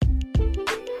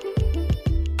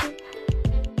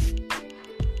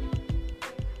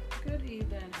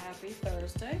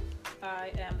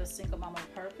I am the Single Mom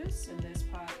of Purpose, and this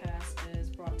podcast is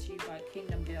brought to you by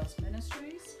Kingdom Gales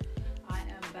Ministries. I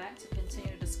am back to continue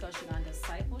the discussion on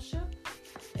discipleship,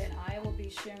 and I will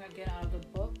be sharing again out of the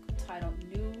book titled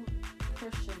New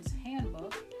Christian's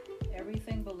Handbook,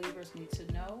 Everything Believers Need to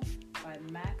Know by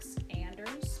Max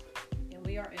Anders. And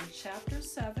we are in Chapter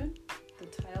 7. The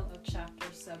title of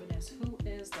Chapter 7 is Who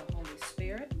is the Holy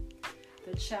Spirit?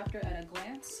 The chapter at a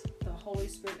glance: the Holy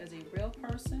Spirit is a real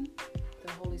person.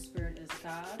 The Holy Spirit is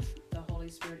God. The Holy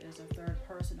Spirit is a third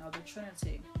person of the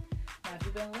Trinity. Now, if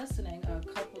you've been listening, a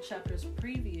couple chapters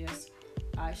previous,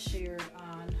 I shared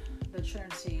on the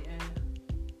Trinity and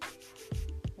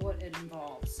what it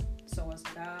involves. So it's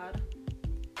God,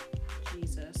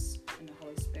 Jesus, and the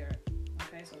Holy Spirit.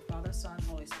 Okay, so Father, Son,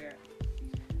 Holy Spirit.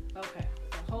 Okay,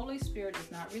 the Holy Spirit is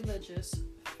not religious,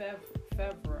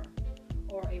 fervor,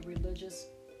 or a religious,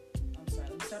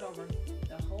 let me start over.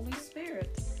 The Holy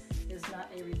Spirit is not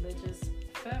a religious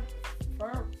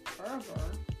fervor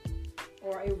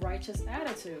or a righteous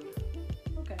attitude.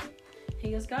 Okay,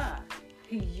 He is God.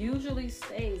 He usually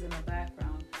stays in the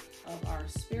background of our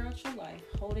spiritual life,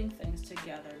 holding things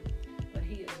together, but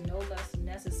He is no less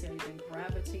necessary than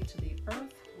gravity to the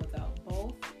earth. Without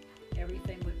both,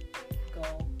 everything would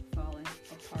go falling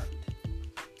apart.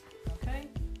 Okay?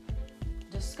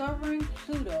 Discovering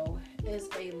Pluto is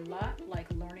a lot like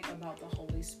learning about the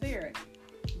Holy Spirit.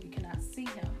 We cannot see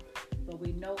Him, but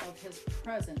we know of His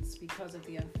presence because of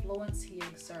the influence He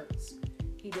exerts.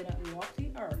 He didn't walk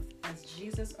the earth as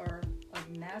Jesus of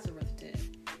Nazareth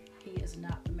did. He is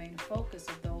not the main focus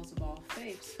of those of all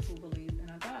faiths who believe in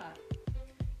a God.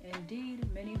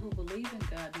 Indeed, many who believe in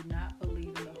God do not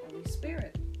believe in the Holy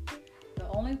Spirit. The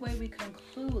only way we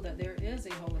conclude that there is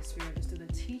a Holy Spirit is through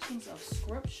the teachings of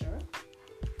Scripture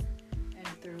and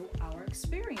through our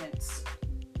experience.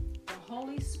 The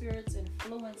Holy Spirit's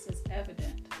influence is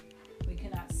evident. We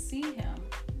cannot see Him,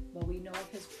 but we know of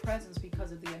His presence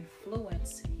because of the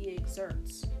influence He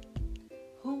exerts.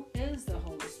 Who is the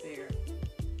Holy Spirit?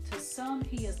 To some,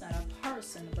 He is not a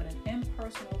person, but an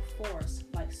impersonal force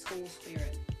like school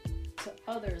spirit. To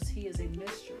others, He is a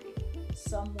mystery,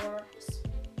 someone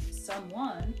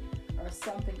or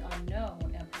something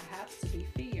unknown and perhaps to be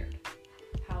feared.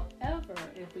 However,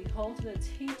 if we hold to the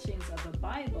teachings of the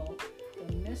Bible,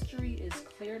 the mystery is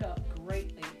cleared up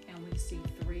greatly and we see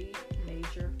three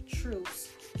major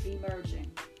truths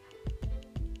emerging.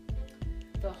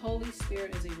 The Holy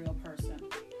Spirit is a real person.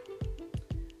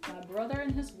 My brother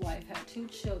and his wife had two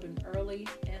children early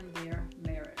in their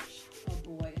marriage, a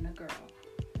boy and a girl.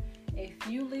 If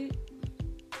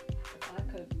I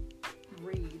could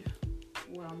read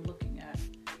what I'm looking at.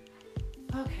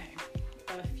 Okay.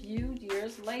 A few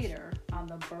years later, on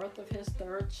the birth of his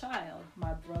third child,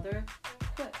 my brother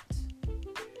quipped,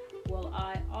 "Well,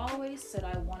 I always said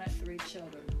I wanted three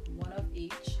children, one of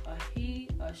each, a he,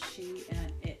 a she, and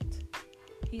an it."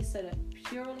 He said it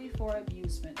purely for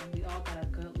amusement, and we all got a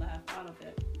good laugh out of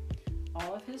it.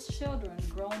 All of his children,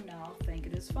 grown now, think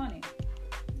it is funny.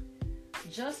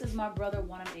 Just as my brother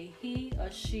wanted a he, a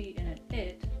she, and an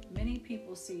it, many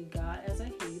people see God as a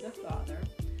he, the Father,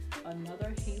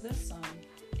 another he, the Son,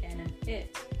 and an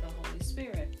it, the Holy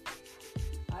Spirit.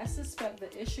 I suspect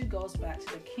the issue goes back to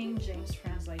the King James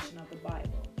translation of the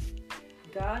Bible.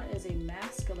 God is a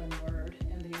masculine word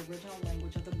in the original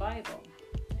language of the Bible.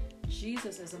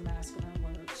 Jesus is a masculine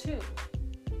word too.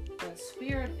 But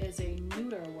spirit is a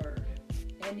neuter word,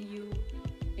 N-E-U-T-E-R,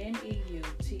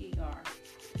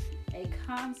 a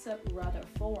concept rather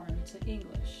foreign to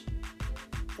English.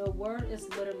 The word is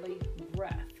literally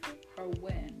breath or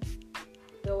wind,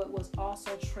 though it was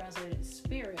also translated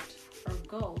spirit or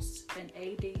ghost in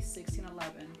AD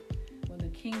 1611 when the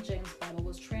King James Bible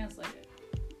was translated.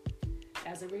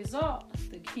 As a result,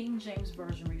 the King James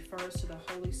Version refers to the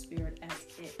Holy Spirit as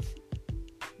it.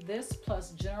 This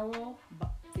plus general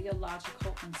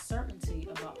theological uncertainty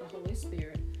about the Holy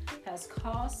Spirit has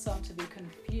caused some to be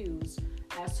confused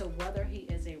as to whether He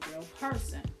is a real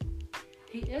person.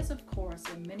 He is, of course,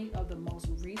 in many of the most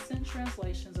recent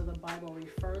translations of the Bible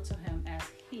refer to Him as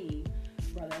He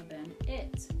rather than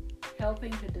it,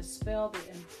 helping to dispel the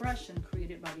impression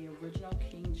created by the original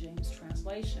King James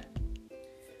translation.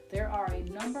 There are a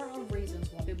number of reasons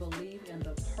why we believe in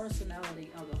the personality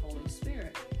of the Holy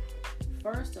Spirit.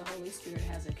 First, the Holy Spirit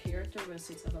has the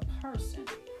characteristics of a person.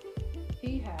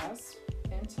 He has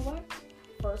intellect,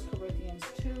 1 Corinthians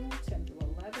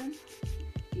 2:10-11,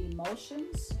 emotion,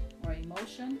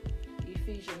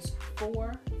 Ephesians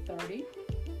 4:30,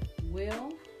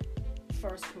 will,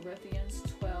 1 Corinthians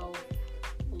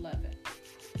 12:11.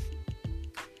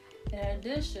 In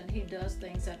addition, He does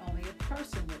things that only a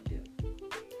person would do.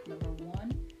 Number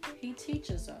one, He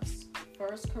teaches us. 1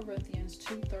 Corinthians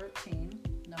 2:13.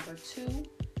 Number 2,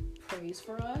 prays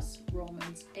for us.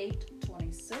 Romans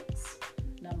 8:26.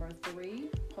 Number 3,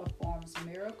 performs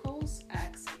miracles.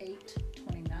 Acts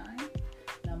 8:29.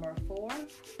 Number 4,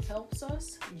 helps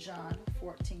us. John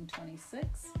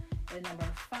 14:26. And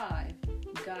number 5,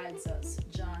 guides us.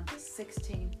 John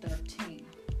 16:13.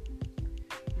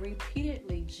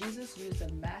 Repeatedly, Jesus used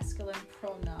the masculine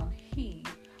pronoun he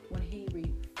when he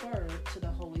referred to the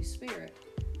Holy Spirit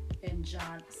in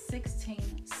John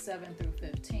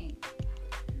 16:7-15.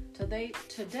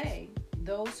 Today,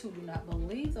 those who do not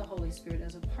believe the Holy Spirit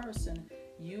as a person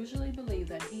usually believe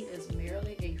that he is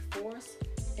merely a force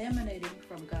emanating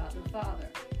from God the Father.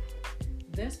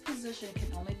 This position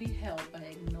can only be held by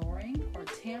ignoring or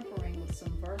tampering with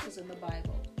some verses in the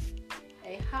Bible.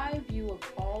 A high view of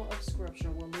all of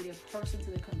Scripture will lead a person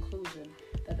to the conclusion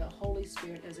that the Holy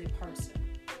Spirit is a person.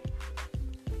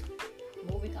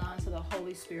 Moving on to the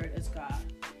Holy Spirit as God.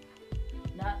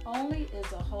 Not only is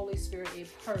the Holy Spirit a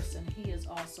person, he is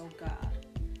also God.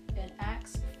 In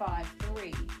Acts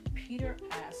 5:3, Peter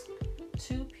asked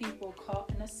two people caught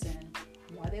in a sin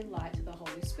why they lied to the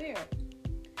Holy Spirit.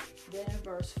 Then in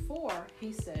verse 4,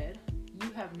 he said, "You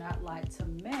have not lied to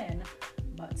men,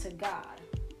 but to God."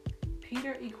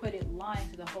 Peter equated lying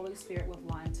to the Holy Spirit with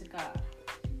lying to God.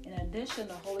 In addition,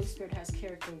 the Holy Spirit has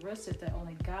characteristics that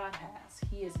only God has.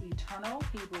 He is eternal,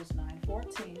 Hebrews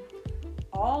 9:14,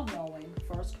 all-knowing,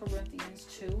 1 Corinthians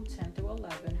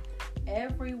 2:10-11,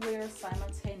 everywhere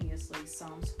simultaneously,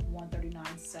 Psalms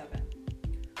 139:7.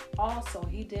 Also,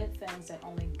 he did things that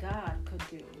only God could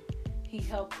do. He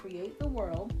helped create the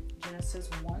world, Genesis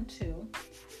 1:2,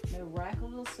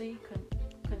 miraculously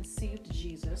conceived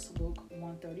Jesus, Luke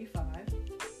 1:35,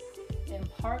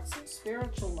 imparts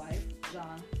spiritual life,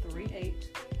 John 3:8,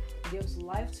 gives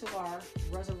life to our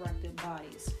resurrected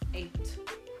bodies,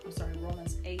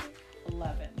 Romans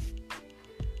 8:11.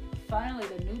 Finally,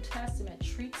 the New Testament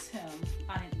treats him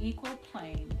on an equal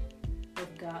plane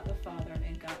with God the Father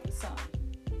and God the Son.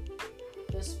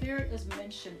 The Spirit is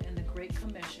mentioned in the Great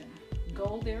Commission.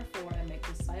 Go therefore and make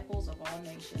disciples of all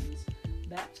nations,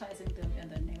 baptizing them in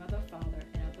the name of the Father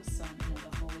and of the Son and of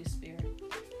the Holy Spirit.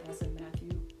 That's in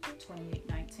Matthew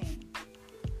 28:19.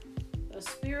 The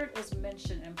Spirit is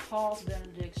mentioned in Paul's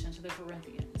benediction to the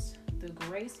Corinthians. The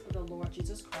grace of the Lord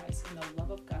Jesus Christ and the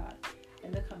love of God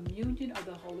and the communion of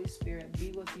the Holy Spirit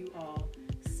be with you all.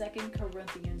 2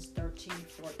 Corinthians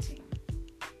 13:14.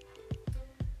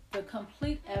 The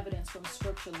complete evidence from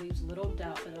Scripture leaves little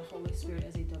doubt that the Holy Spirit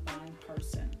is a divine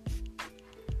person.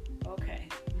 Okay,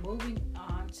 moving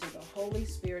on to the Holy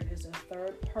Spirit is the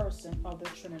third person of the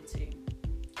Trinity.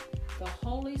 The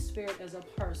Holy Spirit is a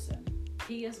person.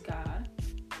 He is God,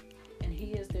 and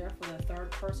he is therefore the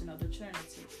third person of the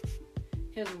Trinity.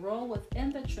 His role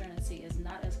within the Trinity is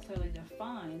not as clearly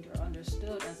defined or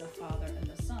understood as the Father and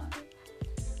the Son.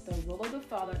 The role of the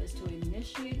Father is to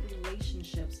initiate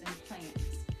relationships and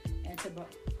plans, and to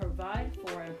provide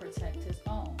for and protect his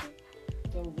own.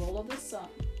 The role of the Son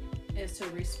is to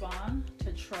respond,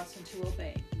 to trust, and to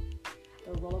obey.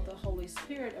 The role of the Holy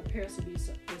Spirit appears to be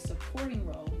a supporting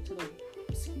role to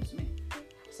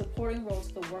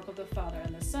the work of the Father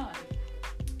and the Son.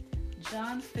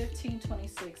 John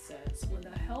 15:26 says, "When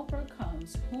the Helper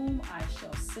comes, whom I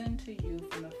shall send to you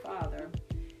from the Father,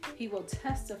 he will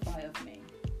testify of me."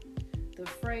 The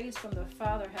phrase "from the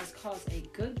Father" has caused a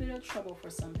good bit of trouble for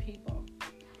some people.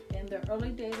 In the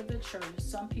early days of the church,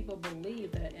 some people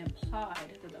believed that it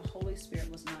implied that the Holy Spirit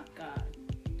was not God.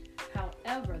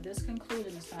 However, this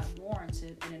conclusion is not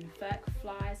warranted and in fact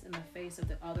flies in the face of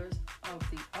the other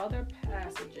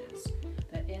passages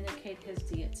that indicate his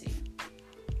deity.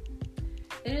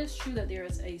 It is true that there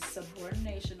is a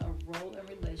subordination of role and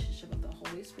relationship of the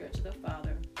Holy Spirit to the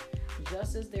Father,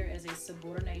 just as there is a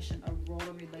subordination of role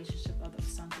and relationship of the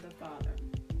Son to the Father.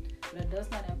 But it does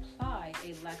not imply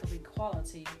a lack of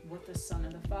equality with the Son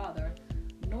and the Father,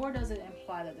 nor does it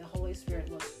imply that the Holy Spirit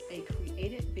was a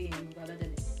created being rather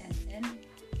than an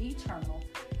eternal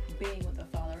being with the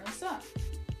Father and Son.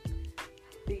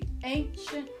 The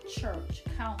ancient church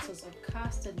councils of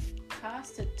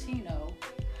Constantino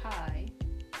High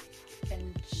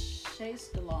and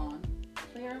Chalcedon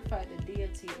clarified the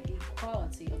deity and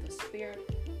equality of the Spirit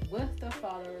with the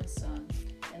Father and Son,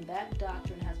 and that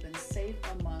doctrine has been safe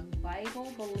among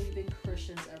Bible-believing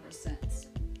Christians ever since.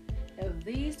 If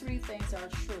these three things are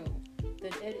true,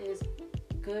 then it is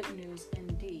good news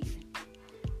indeed.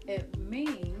 It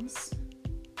means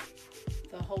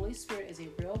the Holy Spirit is a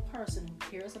real person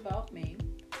who cares about me.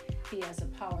 He has the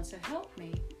power to help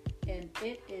me, and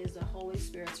it is the Holy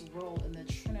Spirit's role in the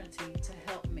Trinity to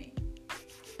help me.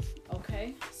 A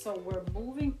Okay, so we're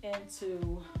moving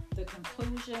into the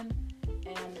conclusion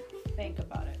and think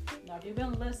about it. Now, if you've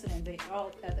been listening, they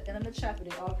all at the end of the chapter,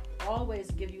 they always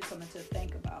give you something to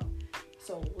think about.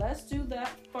 So let's do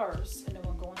that first, and then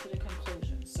we'll go into the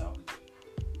conclusion. So,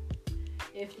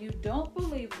 if you don't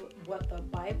believe what the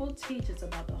Bible teaches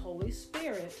about the Holy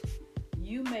Spirit,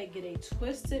 you may get a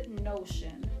twisted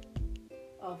notion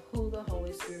of who the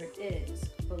Holy Spirit is,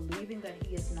 believing that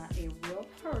he is not a real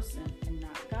person and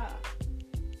not God.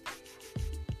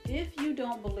 If you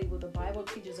don't believe what the Bible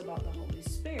teaches about the Holy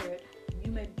Spirit,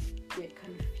 you may get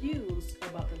confused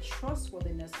about the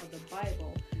trustworthiness of the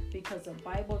Bible because the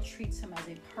Bible treats him as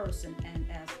a person and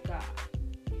as God.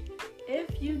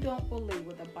 If you don't believe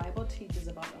what the Bible teaches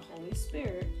about the Holy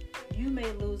Spirit, you may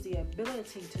lose the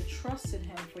ability to trust in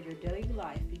him for your daily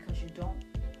life because you don't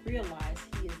realize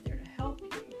he is there to help you.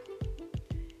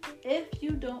 If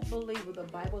you don't believe what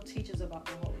the Bible teaches about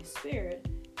the Holy Spirit,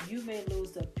 you may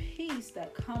lose the peace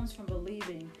that comes from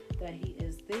believing that he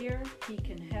is there, he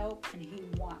can help, and he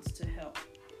wants to help.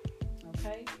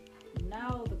 Okay?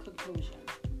 Now the conclusion.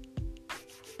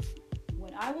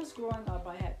 When I was growing up,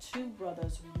 I had two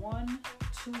brothers, one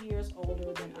 2 years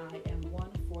older than I and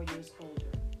one 4 years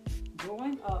older.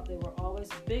 Growing up, they were always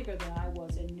bigger than I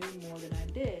was and knew more than I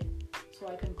did, so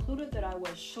I concluded that I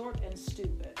was short and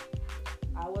stupid.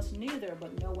 I was neither,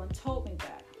 but no one told me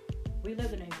that. We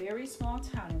lived in a very small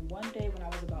town, and one day when I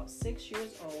was about 6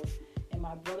 years old and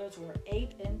my brothers were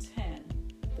 8 and 10,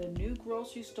 the new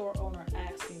grocery store owner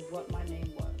asked me what my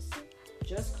name was.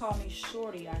 "Just call me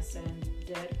Shorty," I said in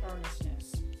dead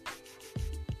earnestness.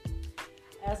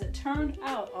 As it turned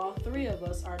out, all three of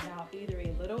us are now either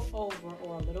a little over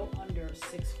or a little under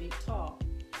 6 feet tall,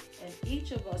 and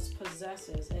each of us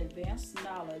possesses advanced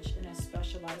knowledge in a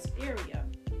specialized area.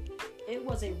 It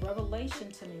was a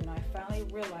revelation to me when I finally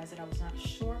realized that I was not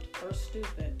short or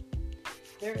stupid.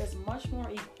 There is much more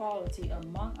equality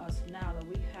among us now that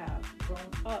we have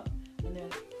grown up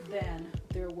than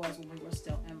there was when we were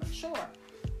still immature.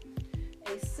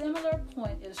 A similar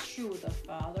point is true with the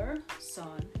Father,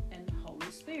 Son, and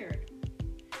Holy Spirit.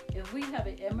 If we have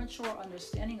an immature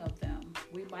understanding of them,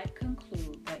 we might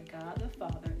conclude that God the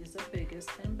Father is the biggest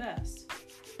and best.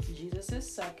 Jesus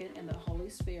is second, and the Holy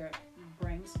Spirit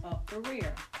brings up the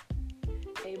rear.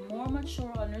 A more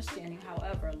mature understanding,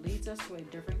 however, leads us to a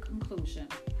different conclusion.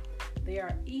 They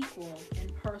are equal in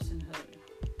personhood,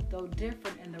 though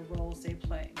different in the roles they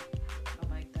play. I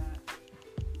like that.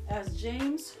 As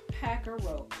James Packer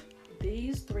wrote,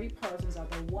 these three persons are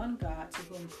the one God to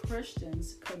whom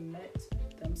Christians commit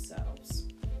themselves.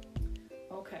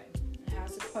 Okay, it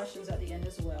has the questions at the end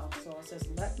as well. So it says,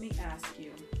 let me ask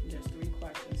you. There's 3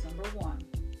 questions. Number 1,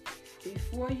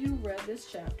 before you read this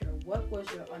chapter, what was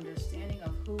your understanding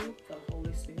of who the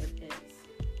Holy Spirit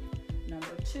is?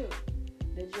 Number 2,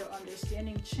 did your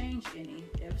understanding change any?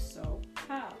 If so,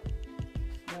 how?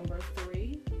 Number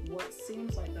 3, what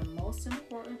seems like the most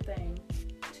important thing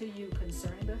to you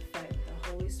concerning the fact that the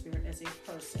Holy Spirit is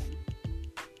a person?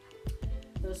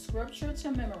 The scripture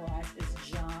to memorize is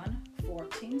John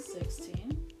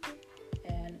 14:16,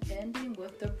 and ending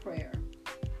with the prayer.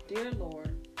 Dear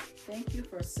Lord, thank you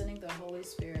for sending the Holy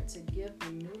Spirit to give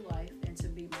me new life and to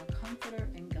be my comforter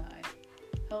and guide.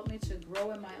 Help me to grow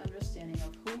in my understanding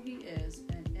of who he is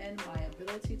and in my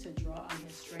ability to draw on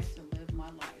his strength to live my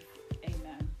life.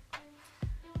 Amen.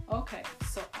 Okay,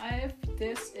 so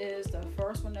this is the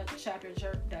first one, that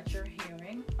you're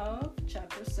hearing of,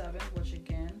 chapter 7, which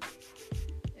again,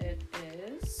 it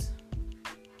is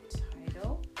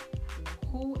titled,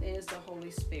 Who is the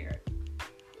Holy Spirit?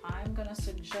 I'm going to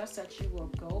suggest that you will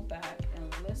go back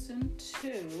and listen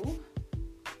to,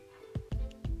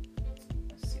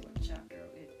 let's see what chapter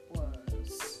it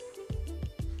was.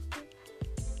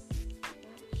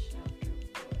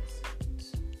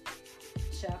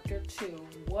 Chapter 2,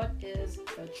 what is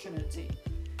the Trinity?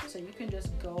 So you can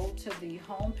just go to the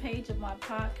home page of my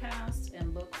podcast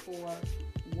and look for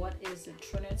what is the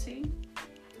Trinity.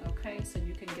 Okay, so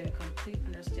you can get a complete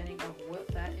understanding of what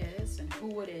that is and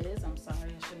who it is. I'm sorry,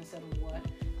 I should have said what,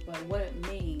 but what it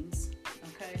means.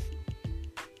 Okay,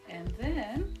 and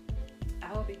then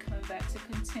I will be coming back to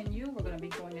continue. We're going to be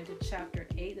going into chapter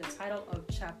 8. The title of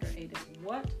chapter 8 is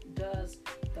What Does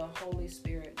the Holy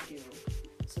Spirit Do?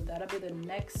 So that'll be the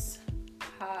next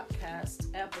podcast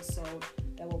episode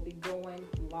that will be going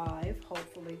live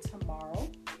hopefully tomorrow.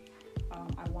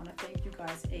 I want to thank you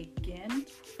guys again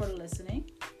for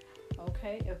listening.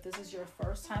 Okay, if this is your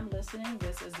first time listening,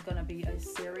 this is going to be a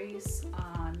series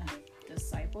on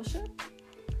discipleship.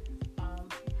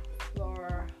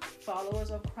 For followers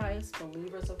of Christ,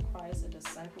 believers of Christ, a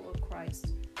disciple of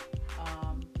Christ.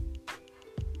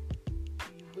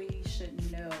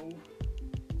 should know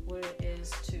what it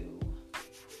is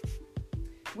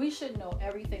we should know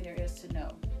everything there is to know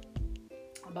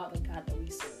about the God that we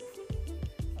serve.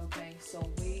 Okay, so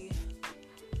we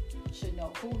should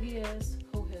know who He is,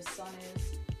 who His Son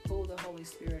is, who the Holy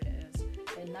Spirit is,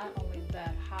 and not only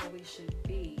that, how we should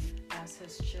be as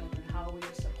His children, how we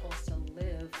are supposed to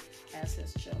live as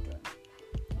His children.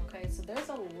 Okay, so there's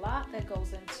a lot that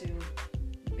goes into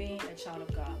being a child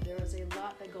of God. There is a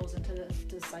lot that goes into the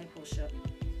discipleship.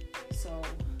 So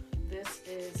this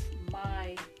is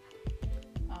my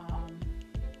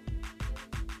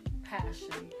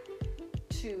passion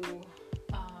to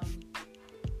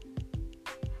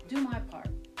do my part,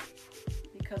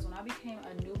 because when I became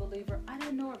a new believer, I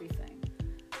didn't know everything.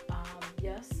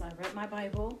 Yes, I read my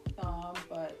Bible,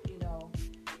 but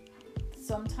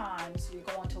sometimes you're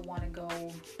going to want to go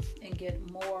and get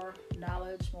more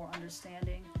knowledge, more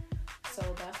understanding. So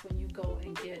that's when you go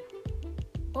and get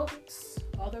books,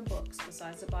 other books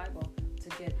besides the Bible, to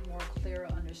get more clearer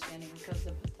understanding, because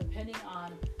depending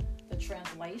on the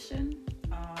translation,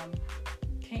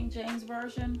 King James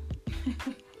Version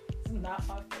is not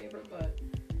my favorite, but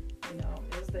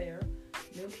it's there.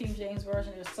 New King James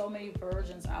Version, there's so many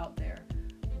versions out there,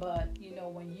 but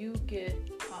when you get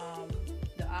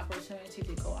the opportunity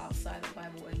to go outside the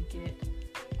Bible and get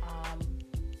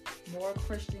more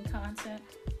Christian content,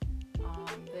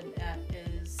 then that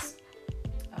is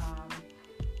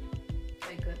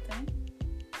a good thing.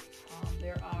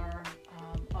 There are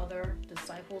other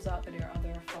disciples out there, there are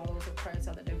other followers of Christ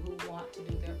out there who want to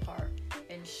do their part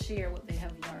and share what they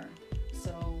have learned.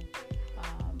 So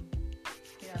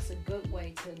it's a good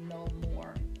way to know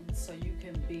more, and so you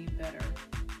can be better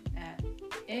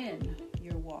in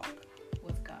your walk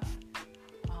with God,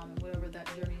 whatever that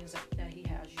journey is that He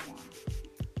has you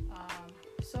on.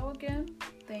 So again,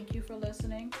 thank you for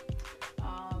listening.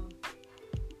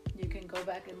 You can go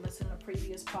back and listen to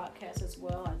previous podcasts as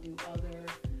well. I do other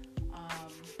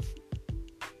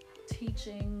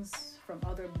teachings from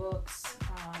other books.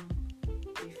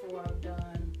 Before I've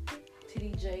done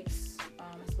T.D. Jakes,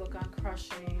 his book on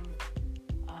crushing.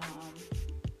 What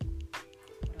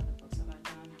other books have I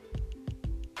done?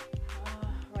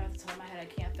 Right off the top of my head, I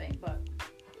can't think. But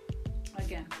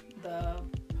again, the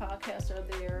podcasts are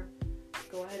there.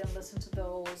 Go ahead and listen to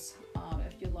those.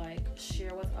 If you like,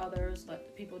 share with others.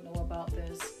 Let people know about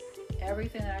this.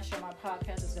 Everything that I share on my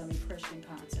podcast is going to be Christian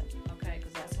content, okay?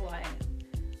 Because that's who I am.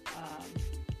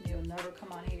 You'll never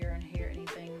come on here and hear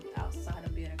anything outside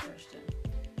of being a Christian.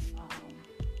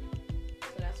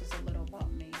 So that's just a little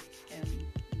about me, and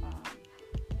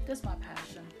that's my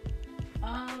passion.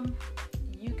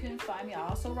 You can find me. I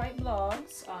also write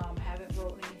blogs. Haven't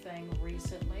wrote anything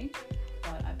recently,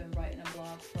 but I've been writing a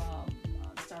blog from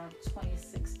the start of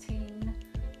 2016.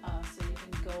 So you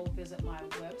can go visit my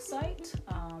website,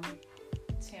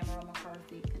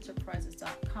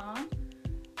 TamaraMcCarthyEnterprises.com.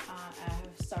 I have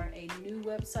started a new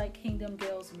website,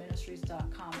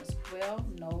 KingdomGalesMinistries.com as well.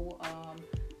 No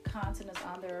content is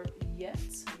on there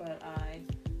yet, but I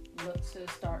look to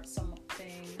start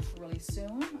something really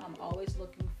soon. I'm always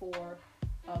looking for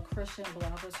Christian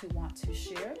bloggers who want to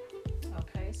share.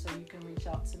 Okay, so you can reach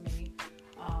out to me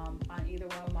on either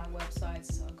one of my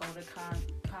websites. Go to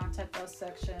contact us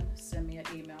section, send me an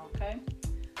email. Okay,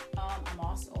 I'm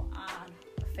also on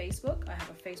Facebook. I have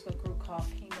a Facebook group called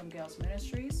Kingdom Gales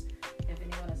Ministries. If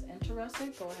anyone is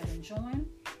interested, go ahead and join.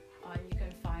 You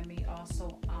can find me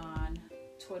also on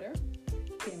Twitter,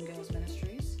 Kingdom Gales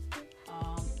Ministries,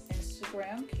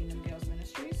 Instagram, Kingdom Gales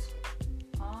Ministries.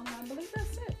 I believe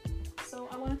that's it. So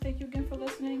I want to thank you again for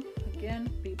listening. Again,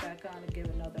 be back on to give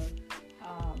another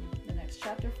the next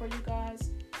chapter for you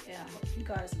guys, and I hope you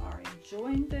guys are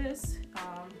enjoying this.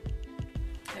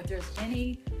 If there's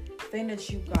anything that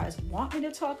you guys want me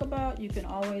to talk about, you can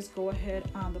always go ahead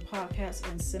on the podcast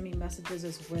and send me messages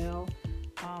as well.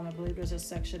 I believe there's a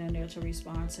section in there to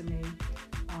respond to me,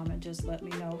 and just let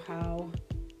me know how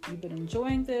you've been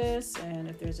enjoying this, and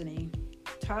if there's any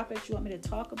topics you want me to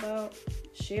talk about,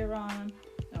 share on.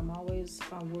 I'm always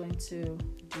willing to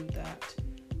do that.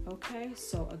 Okay,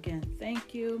 so again,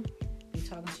 thank you. Be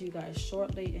talking to you guys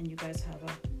shortly, and you guys have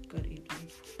a good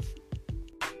evening.